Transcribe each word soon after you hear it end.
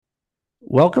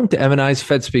Welcome to M&I's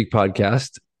FedSpeak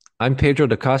podcast. I'm Pedro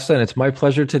da Costa, and it's my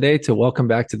pleasure today to welcome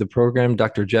back to the program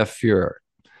Dr. Jeff Fuhrer.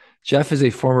 Jeff is a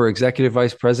former executive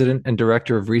vice president and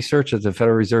director of research at the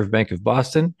Federal Reserve Bank of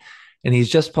Boston, and he's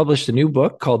just published a new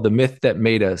book called The Myth That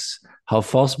Made Us: How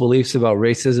False Beliefs About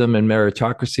Racism and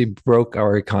Meritocracy Broke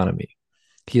Our Economy.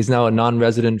 He is now a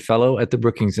non-resident fellow at the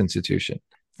Brookings Institution.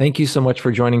 Thank you so much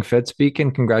for joining FedSpeak,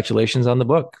 and congratulations on the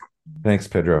book. Thanks,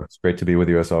 Pedro. It's great to be with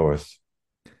you as always.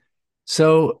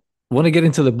 So, I want to get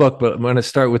into the book, but I'm going to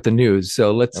start with the news.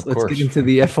 So let's Of get course. into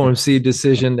the FOMC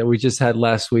decision that we just had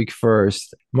last week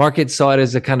first. Markets saw it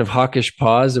as a kind of hawkish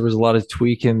pause. There was a lot of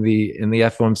tweak in the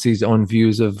FOMC's own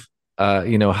views of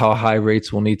how high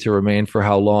rates will need to remain for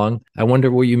how long. I wonder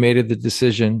what you made of the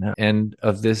decision and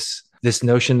of this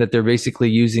notion that they're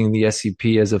basically using the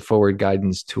SEP as a forward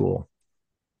guidance tool.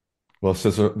 Well,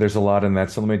 so there's a lot in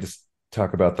that. So let me just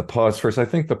talk about the pause first. I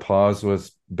think the pause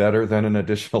was better than an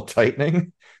additional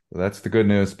tightening. That's the good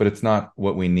news, but it's not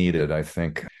what we needed, I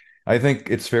think. I think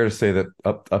it's fair to say that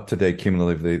up to date,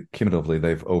 cumulatively,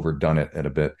 they've overdone it a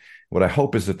bit. What I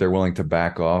hope is that they're willing to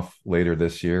back off later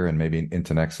this year and maybe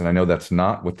into next. And I know that's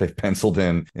not what they've penciled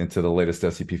into the latest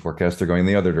SEP forecast. They're going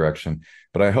the other direction.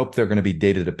 But I hope they're going to be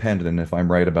data dependent. And if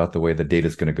I'm right about the way the data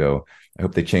is going to go, I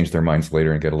hope they change their minds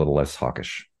later and get a little less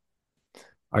hawkish.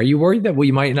 Are you worried that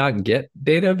we might not get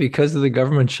data because of the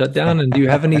government shutdown? And do you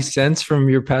have any sense from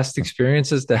your past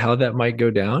experience as to how that might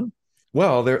go down?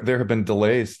 Well, there have been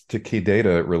delays to key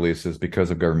data releases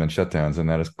because of government shutdowns, and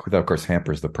that of course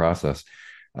hampers the process.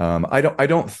 I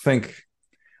don't think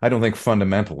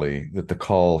fundamentally that the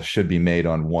call should be made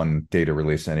on one data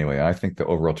release anyway. I think the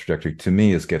overall trajectory to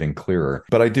me is getting clearer,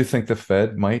 but I do think the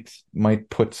Fed might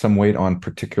put some weight on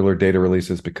particular data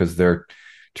releases because they're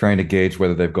trying to gauge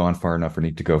whether they've gone far enough or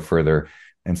need to go further.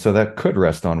 And so that could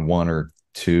rest on one or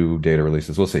two data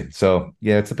releases. We'll see. So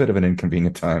yeah, it's a bit of an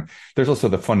inconvenient time. There's also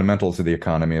the fundamentals of the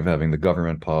economy of having the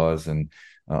government pause and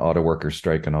auto workers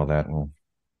strike and all that. Well,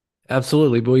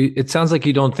 Absolutely. But it sounds like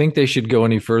you don't think they should go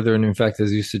any further. And in fact,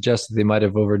 as you suggested, they might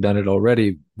have overdone it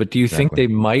already. But do you think exactly.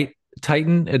 they might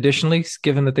tighten additionally,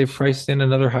 given that they've priced in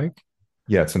another hike?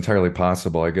 Yeah, it's entirely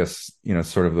possible. I guess,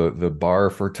 sort of the bar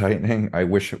for tightening, I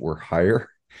wish it were higher,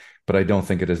 but I don't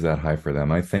think it is that high for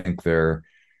them. I think there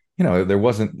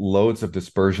wasn't loads of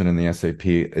dispersion in the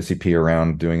SEP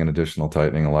around doing an additional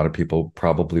tightening. A lot of people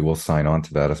probably will sign on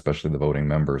to that, especially the voting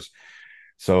members.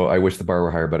 So I wish the bar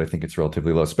were higher, but I think it's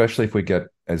relatively low, especially if we get,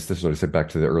 as this is what I said back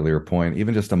to the earlier point,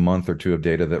 even just a month or two of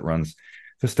data that runs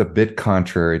just a bit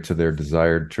contrary to their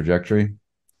desired trajectory.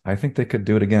 I think they could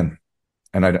do it again.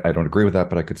 And I don't agree with that,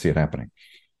 but I could see it happening.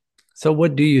 So,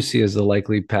 what do you see as the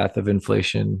likely path of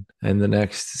inflation in the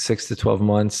next 6 to 12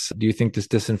 months? Do you think this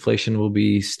disinflation will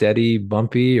be steady,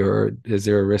 bumpy, or is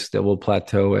there a risk that will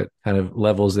plateau at kind of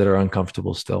levels that are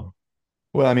uncomfortable still?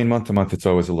 Well, I mean, month to month, it's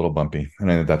always a little bumpy,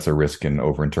 and I think that's a risk in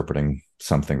overinterpreting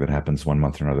something that happens one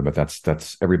month or another. But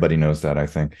that's everybody knows that. I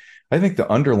think the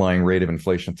underlying rate of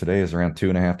inflation today is around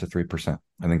 2.5 to 3%.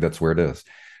 I think that's where it is,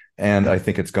 and I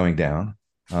think it's going down.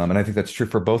 And I think that's true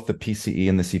for both the PCE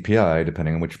and the CPI.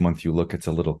 Depending on which month you look, it's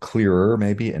a little clearer,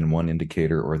 maybe in one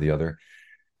indicator or the other.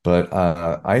 But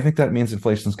I think that means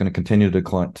inflation is going to continue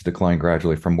to decline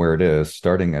gradually from where it is,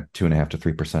 starting at 2.5 to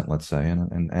 3%, let's say,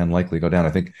 and likely go down. I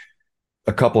think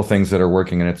a couple of things that are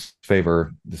working in its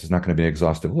favor. This is not going to be an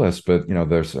exhaustive list, but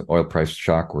there's an oil price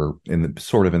shock we're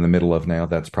sort of in the middle of now.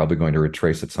 That's probably going to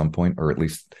retrace at some point, or at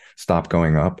least stop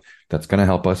going up. That's going to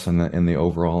help us in the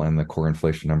overall and the core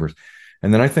inflation numbers.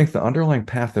 And then I think the underlying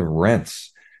path of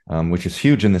rents, which is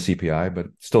huge in the CPI, but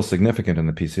still significant in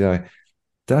the PCI,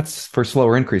 that's for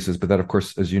slower increases. But that, of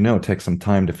course, as you know, takes some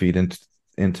time to feed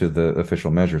into the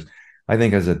official measures. I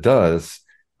think as it does,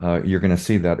 you're going to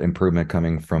see that improvement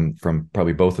coming from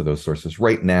probably both of those sources.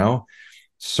 Right now,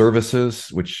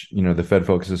 services, which the Fed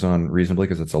focuses on reasonably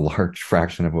because it's a large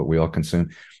fraction of what we all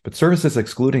consume, but services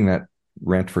excluding that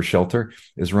rent for shelter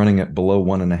is running at below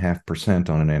 1.5%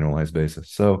 on an annualized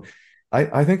basis. So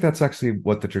I think that's actually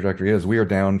what the trajectory is. We are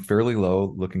down fairly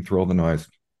low, looking through all the noise,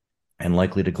 and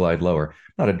likely to glide lower.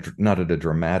 Not at a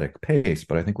dramatic pace,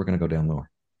 but I think we're going to go down lower.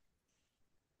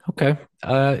 Okay.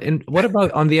 And what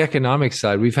about on the economic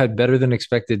side? We've had better than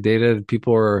expected data.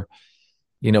 People are,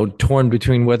 torn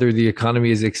between whether the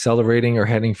economy is accelerating or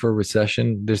heading for a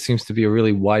recession. There seems to be a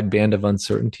really wide band of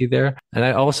uncertainty there. And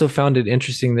I also found it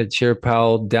interesting that Chair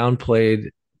Powell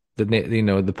downplayed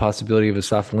the possibility of a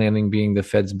soft landing being the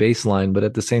Fed's baseline. But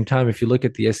at the same time, if you look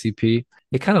at the SEP,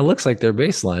 it kind of looks like their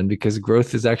baseline because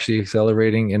growth is actually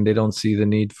accelerating and they don't see the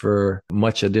need for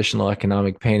much additional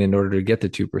economic pain in order to get to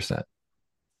 2%.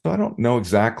 So I don't know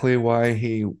exactly why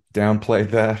he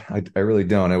downplayed that. I really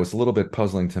don't. It was a little bit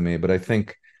puzzling to me, but I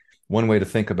think one way to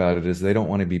think about it is they don't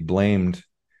want to be blamed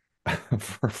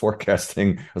for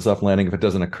forecasting a soft landing if it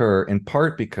doesn't occur, in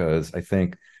part because I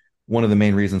think one of the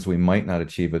main reasons we might not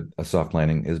achieve a soft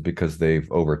landing is because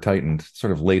they've over tightened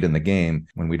sort of late in the game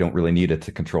when we don't really need it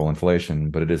to control inflation,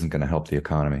 but it isn't going to help the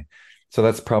economy. So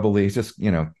that's probably just,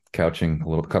 couching a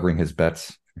little, covering his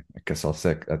bets. I guess I'll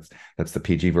say that's the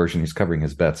PG version. He's covering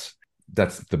his bets.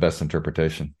 That's the best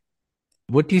interpretation.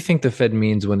 What do you think the Fed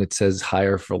means when it says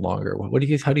higher for longer?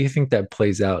 How do you think that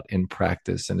plays out in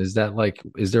practice? And is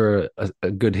there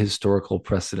a good historical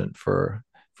precedent for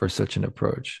such an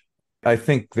approach? I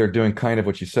think they're doing kind of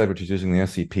what you said, which is using the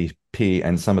SEPP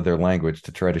and some of their language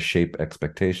to try to shape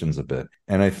expectations a bit.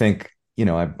 And I think,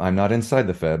 I'm not inside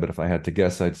the Fed, but if I had to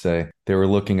guess, I'd say they were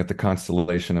looking at the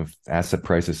constellation of asset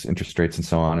prices, interest rates, and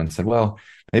so on, and said, well,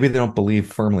 maybe they don't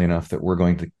believe firmly enough that we're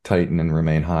going to tighten and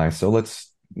remain high. So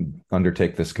let's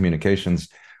undertake this communications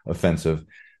offensive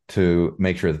to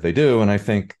make sure that they do. And I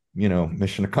think,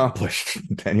 mission accomplished.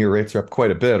 10-year rates are up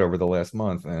quite a bit over the last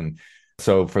month. And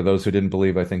so for those who didn't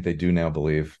believe, I think they do now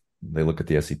believe. They look at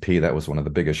the SEP. That was one of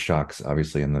the biggest shocks,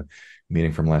 obviously, in the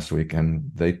meeting from last week.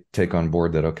 And they take on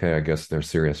board that, okay, I guess they're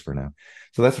serious for now.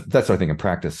 So that's what I think in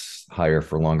practice, higher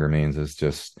for longer means is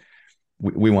just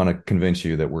we want to convince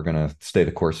you that we're going to stay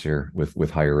the course here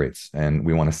with higher rates. And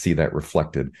we want to see that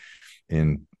reflected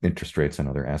in interest rates and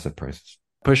other asset prices.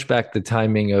 Push back the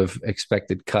timing of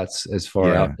expected cuts as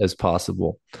far out Yeah. as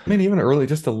possible. I mean, even early,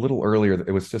 just a little earlier,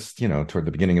 it was just, toward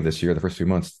the beginning of this year, the first few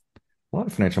months, a lot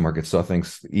of financial markets saw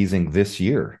things easing this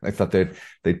year. I thought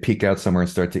they'd peak out somewhere and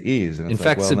start to ease. And In it's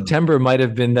like, fact, well, no, September might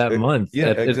have been that month.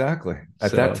 yeah, exactly.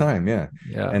 At that So time, yeah.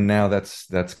 yeah. And now that's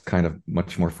kind of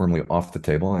much more firmly off the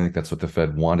table. I think that's what the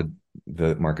Fed wanted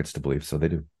the markets to believe. So they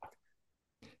do.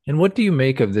 And what do you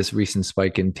make of this recent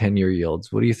spike in 10-year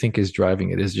yields? What do you think is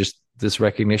driving it? Is just this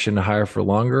recognition to higher for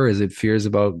longer? Is it fears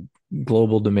about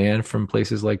global demand from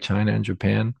places like China and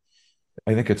Japan?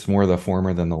 I think it's more the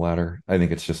former than the latter. I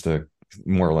think it's just a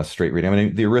more or less straight reading. I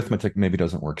mean, the arithmetic maybe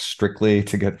doesn't work strictly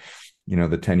to get, the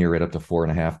 10-year rate up to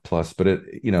 4.5 plus, but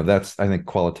that's, I think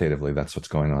qualitatively, that's what's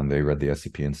going on. They read the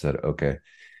SEP and said, okay,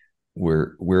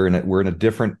 we're in a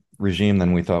different regime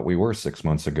than we thought we were 6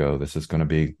 months ago. This is going to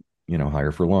be,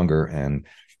 higher for longer. And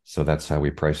so that's how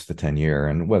we price the 10-year.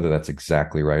 And whether that's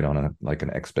exactly right on an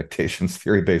expectations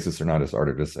theory basis or not is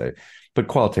harder to say. But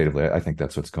qualitatively, I think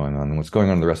that's what's going on. And what's going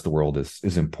on in the rest of the world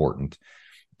is important,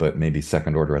 but maybe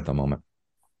second order at the moment.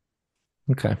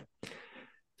 Okay.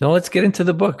 Now let's get into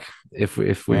the book. If we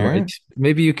All might, right.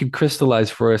 maybe you could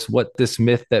crystallize for us what this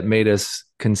myth that made us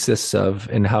consists of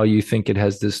and how you think it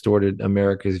has distorted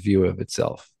America's view of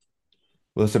itself.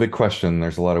 Well, it's a big question.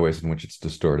 There's a lot of ways in which it's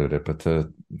distorted it, but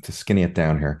to skinny it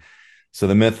down here. So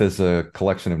the myth is a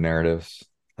collection of narratives.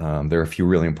 There are a few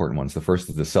really important ones. The first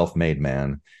is the self-made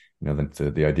man,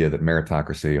 the idea that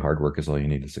meritocracy, hard work is all you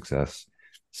need to success.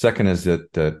 Second is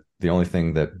that the only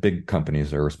thing that big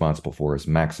companies are responsible for is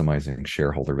maximizing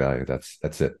shareholder value.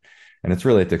 That's it. And it's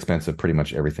really at the expense of pretty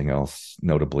much everything else,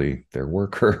 notably their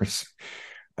workers.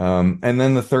 And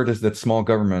then the third is that small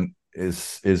government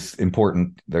is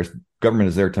important. Government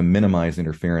is there to minimize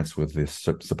interference with this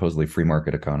supposedly free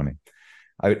market economy.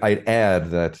 I'd add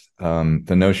that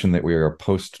the notion that we are a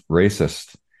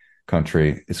post-racist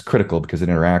country is critical because it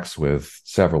interacts with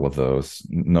several of those,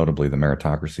 notably the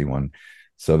meritocracy one,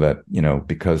 so that,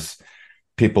 because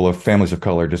families of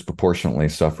color disproportionately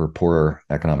suffer poorer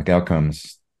economic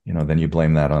outcomes, then you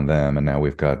blame that on them. And now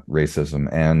we've got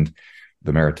racism and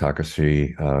the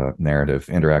meritocracy narrative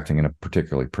interacting in a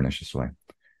particularly pernicious way.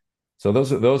 So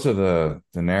those are the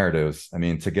narratives. I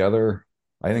mean, together,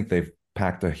 I think they've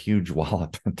packed a huge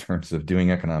wallop in terms of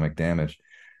doing economic damage.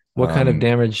 What kind of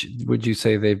damage would you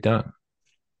say they've done?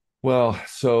 Well,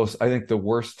 so I think the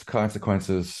worst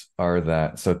consequences are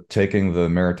that, so taking the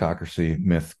meritocracy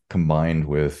myth combined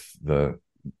with the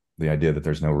idea that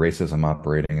there's no racism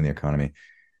operating in the economy,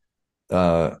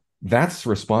 that's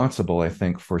responsible, I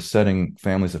think, for setting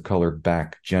families of color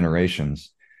back generations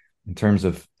in terms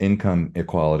of income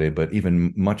equality, but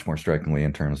even much more strikingly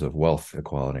in terms of wealth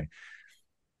equality.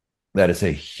 That is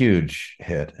a huge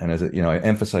hit. And I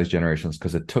emphasize generations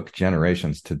because it took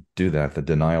generations to do that. The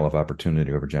denial of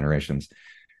opportunity over generations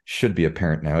should be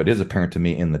apparent now. It is apparent to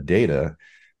me in the data.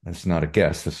 It's not a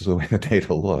guess. This is the way the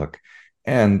data look.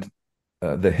 And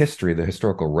the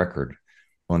historical record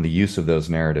on the use of those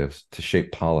narratives to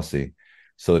shape policy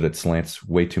so that it slants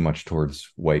way too much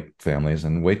towards white families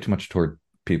and way too much toward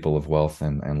people of wealth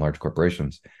and large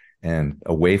corporations and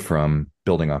away from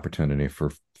building opportunity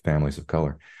for families of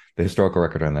color. The historical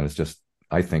record on that is just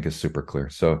I think is super clear.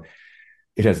 So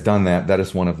it has done that. That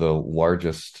is one of the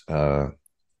largest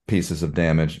pieces of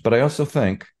damage. But I also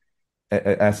think,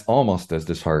 as almost as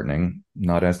disheartening,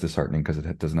 not as disheartening because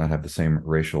it does not have the same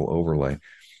racial overlay,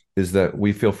 is that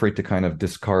we feel free to kind of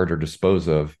discard or dispose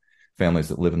of families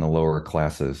that live in the lower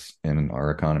classes in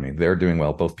our economy. They're doing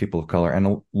well, both people of color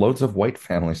and loads of white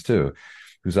families too,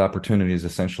 whose opportunities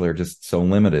essentially are just so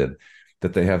limited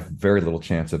that they have very little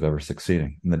chance of ever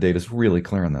succeeding. And the data is really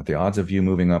clear on that. The odds of you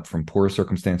moving up from poor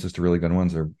circumstances to really good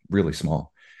ones are really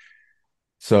small.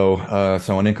 So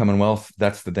on income and wealth,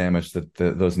 that's the damage that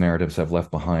those narratives have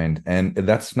left behind. And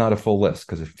that's not a full list,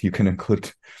 because if you can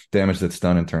include damage that's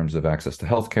done in terms of access to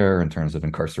healthcare, in terms of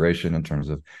incarceration, in terms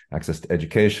of access to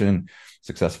education,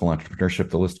 successful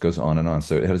entrepreneurship, the list goes on and on.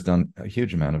 So it has done a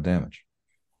huge amount of damage.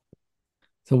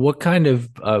 So, what kind of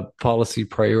policy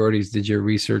priorities did your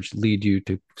research lead you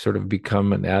to sort of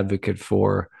become an advocate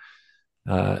for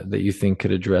that you think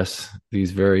could address these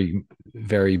very,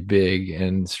 very big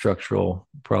and structural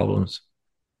problems?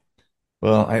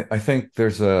 Well, I think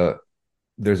there's a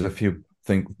few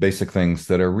basic things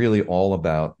that are really all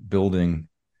about building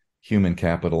human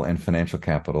capital and financial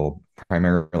capital,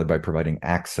 primarily by providing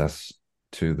access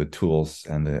to the tools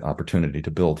and the opportunity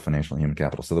to build financial and human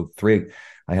capital. So the three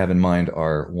I have in mind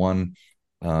are: one,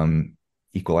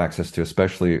 equal access to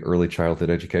especially early childhood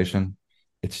education.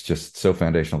 It's just so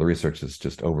foundational. The research is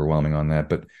just overwhelming on that.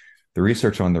 But the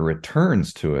research on the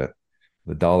returns to it,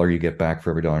 the dollar you get back for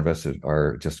every dollar invested,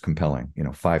 are just compelling,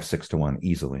 5, 6 to 1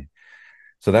 easily.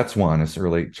 So that's one, is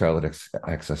early childhood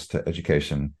access to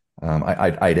education.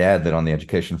 I'd add that on the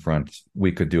education front,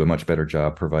 we could do a much better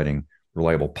job providing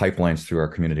reliable pipelines through our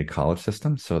community college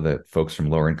system so that folks from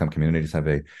lower income communities have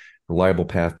a reliable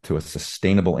path to a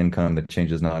sustainable income that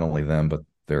changes not only them, but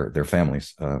their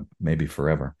families, maybe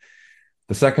forever.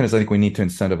 The second is, I think we need to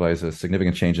incentivize a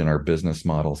significant change in our business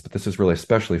models, but this is really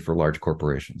especially for large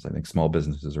corporations. I think small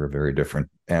businesses are a very different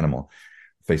animal,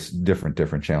 face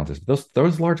different challenges.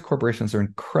 Those large corporations are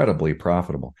incredibly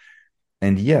profitable,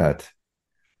 and yet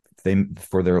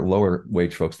for their lower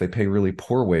wage folks, they pay really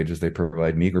poor wages. They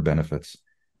provide meager benefits.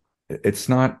 It's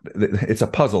a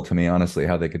puzzle to me, honestly,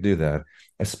 how they could do that,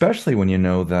 especially when you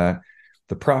know that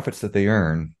the profits that they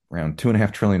earn, around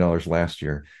 $2.5 trillion last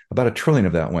year, about $1 trillion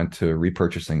of that went to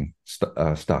repurchasing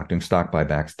stock, doing stock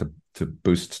buybacks to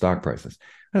boost stock prices.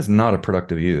 That's not a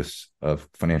productive use of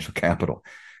financial capital,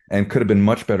 and could have been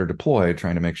much better deployed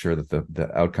trying to make sure that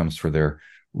the outcomes for their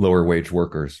lower wage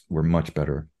workers were much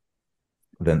better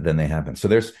than they have been. So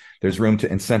there's room to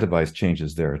incentivize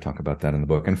changes there. I talk about that in the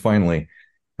book. And finally,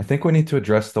 I think we need to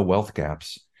address the wealth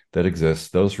gaps that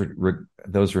exist. Those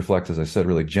reflect, as I said,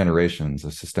 really generations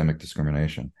of systemic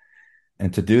discrimination.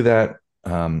 And to do that,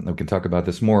 we can talk about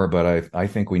this more, but I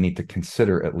think we need to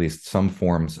consider at least some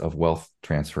forms of wealth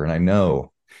transfer. And I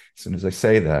know as soon as I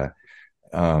say that,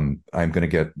 I'm going to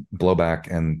get blowback,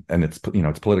 and it's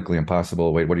politically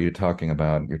impossible. Wait, what are you talking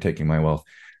about? You're taking my wealth.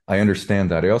 I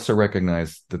understand that. I also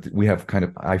recognize that we have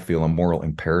I feel, a moral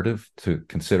imperative to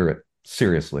consider it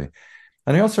seriously.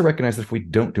 And I also recognize that if we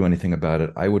don't do anything about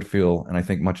it, I would feel, and I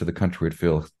think much of the country would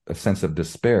feel, a sense of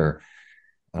despair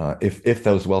if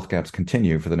those wealth gaps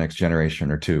continue for the next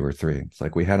generation or two or three. It's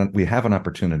like we have an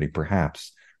opportunity,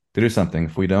 perhaps, to do something.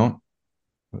 If we don't,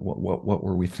 what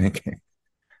were we thinking?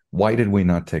 Why did we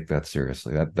not take that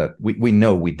seriously? That we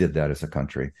know we did that as a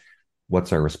country.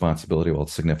 What's our responsibility? Well,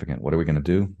 it's significant. What are we going to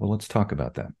do? Well, let's talk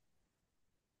about that.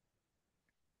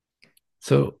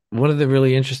 So one of the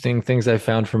really interesting things I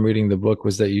found from reading the book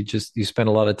was that you spent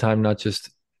a lot of time not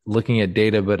just looking at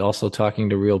data, but also talking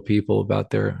to real people about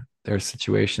their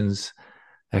situations,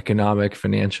 economic,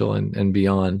 financial, and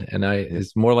beyond. And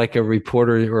it's more like a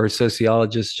reporter or a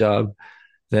sociologist's job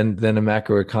than a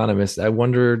macroeconomist. I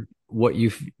wondered what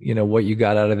you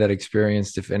got out of that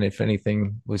experience, if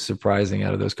anything was surprising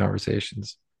out of those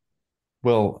conversations.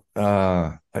 Well,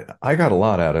 I got a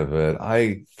lot out of it.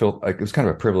 I felt like it was kind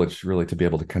of a privilege, really, to be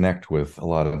able to connect with a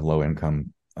lot of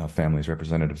low-income families,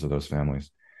 representatives of those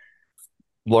families,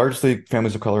 largely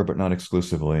families of color, but not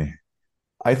exclusively.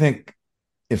 I think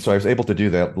so I was able to do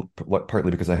that partly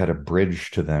because I had a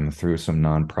bridge to them through some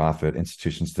nonprofit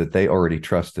institutions that they already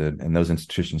trusted, and those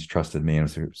institutions trusted me, and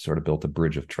sort of built a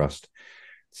bridge of trust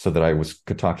so that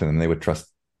could talk to them. They would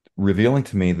trust, revealing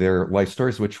to me their life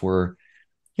stories, which were,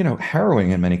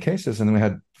 harrowing in many cases. And then we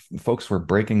had folks who were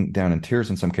breaking down in tears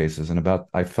in some cases. And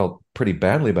I felt pretty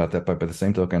badly about that, but by the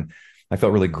same token, I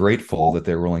felt really grateful that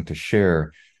they were willing to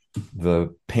share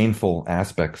the painful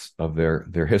aspects of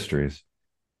their histories.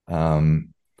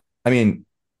 I mean,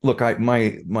 look,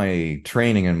 my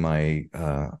training and my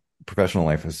professional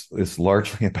life is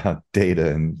largely about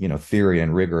data and theory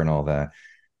and rigor and all that.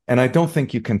 And I don't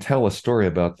think you can tell a story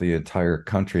about the entire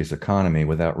country's economy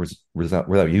without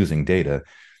using data.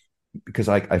 Because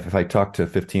if I talk to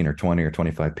 15 or 20 or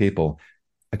 25 people,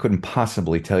 I couldn't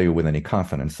possibly tell you with any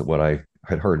confidence that what I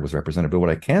had heard was represented. But what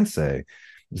I can say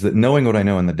is that knowing what I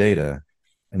know in the data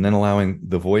and then allowing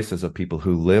the voices of people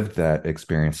who lived that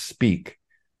experience speak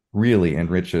really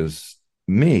enriches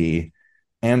me.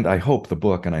 And I hope the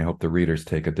book and I hope the readers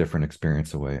take a different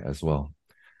experience away as well.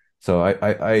 So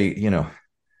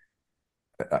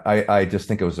I just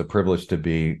think it was a privilege to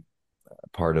be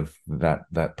part of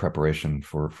that preparation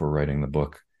for writing the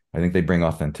book. I think they bring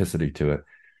authenticity to it,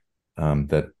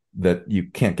 that you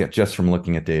can't get just from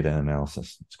looking at data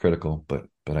analysis. It's critical, but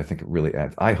I think it really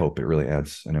adds. I hope it really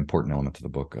adds an important element to the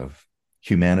book of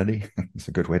humanity. It's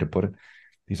a good way to put it.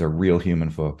 These are real human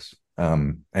folks,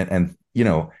 and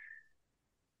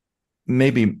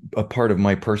maybe a part of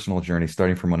my personal journey,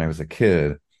 starting from when I was a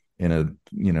kid in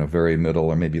a very middle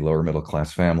or maybe lower middle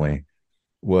class family,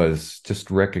 was just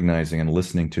recognizing and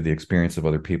listening to the experience of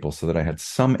other people so that I had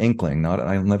some inkling, not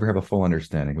I'll never have a full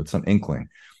understanding, but some inkling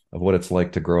of what it's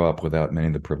like to grow up without many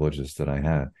of the privileges that I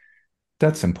had.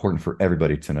 That's important for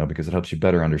everybody to know because it helps you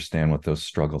better understand what those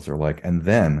struggles are like. And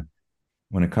then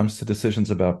when it comes to decisions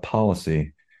about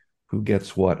policy, who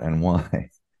gets what and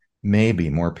why, maybe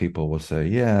more people will say,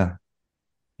 yeah,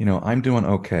 I'm doing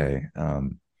okay.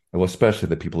 Well, especially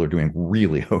the people who are doing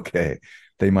really okay.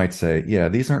 They might say, yeah,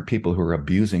 these aren't people who are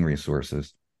abusing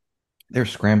resources. They're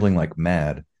scrambling like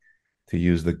mad to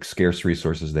use the scarce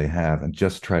resources they have and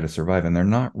just try to survive. And they're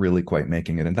not really quite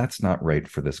making it. And that's not right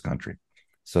for this country.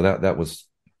 So that was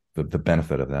the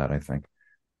benefit of that, I think.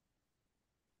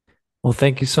 Well,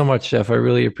 thank you so much, Jeff. I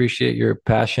really appreciate your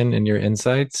passion and your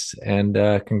insights. And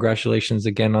congratulations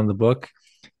again on the book.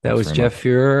 That Thanks was very Jeff much.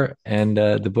 Fuhrer, and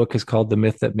the book is called The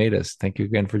Myth That Made Us. Thank you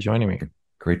again for joining me.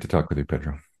 Great to talk with you,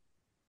 Pedro.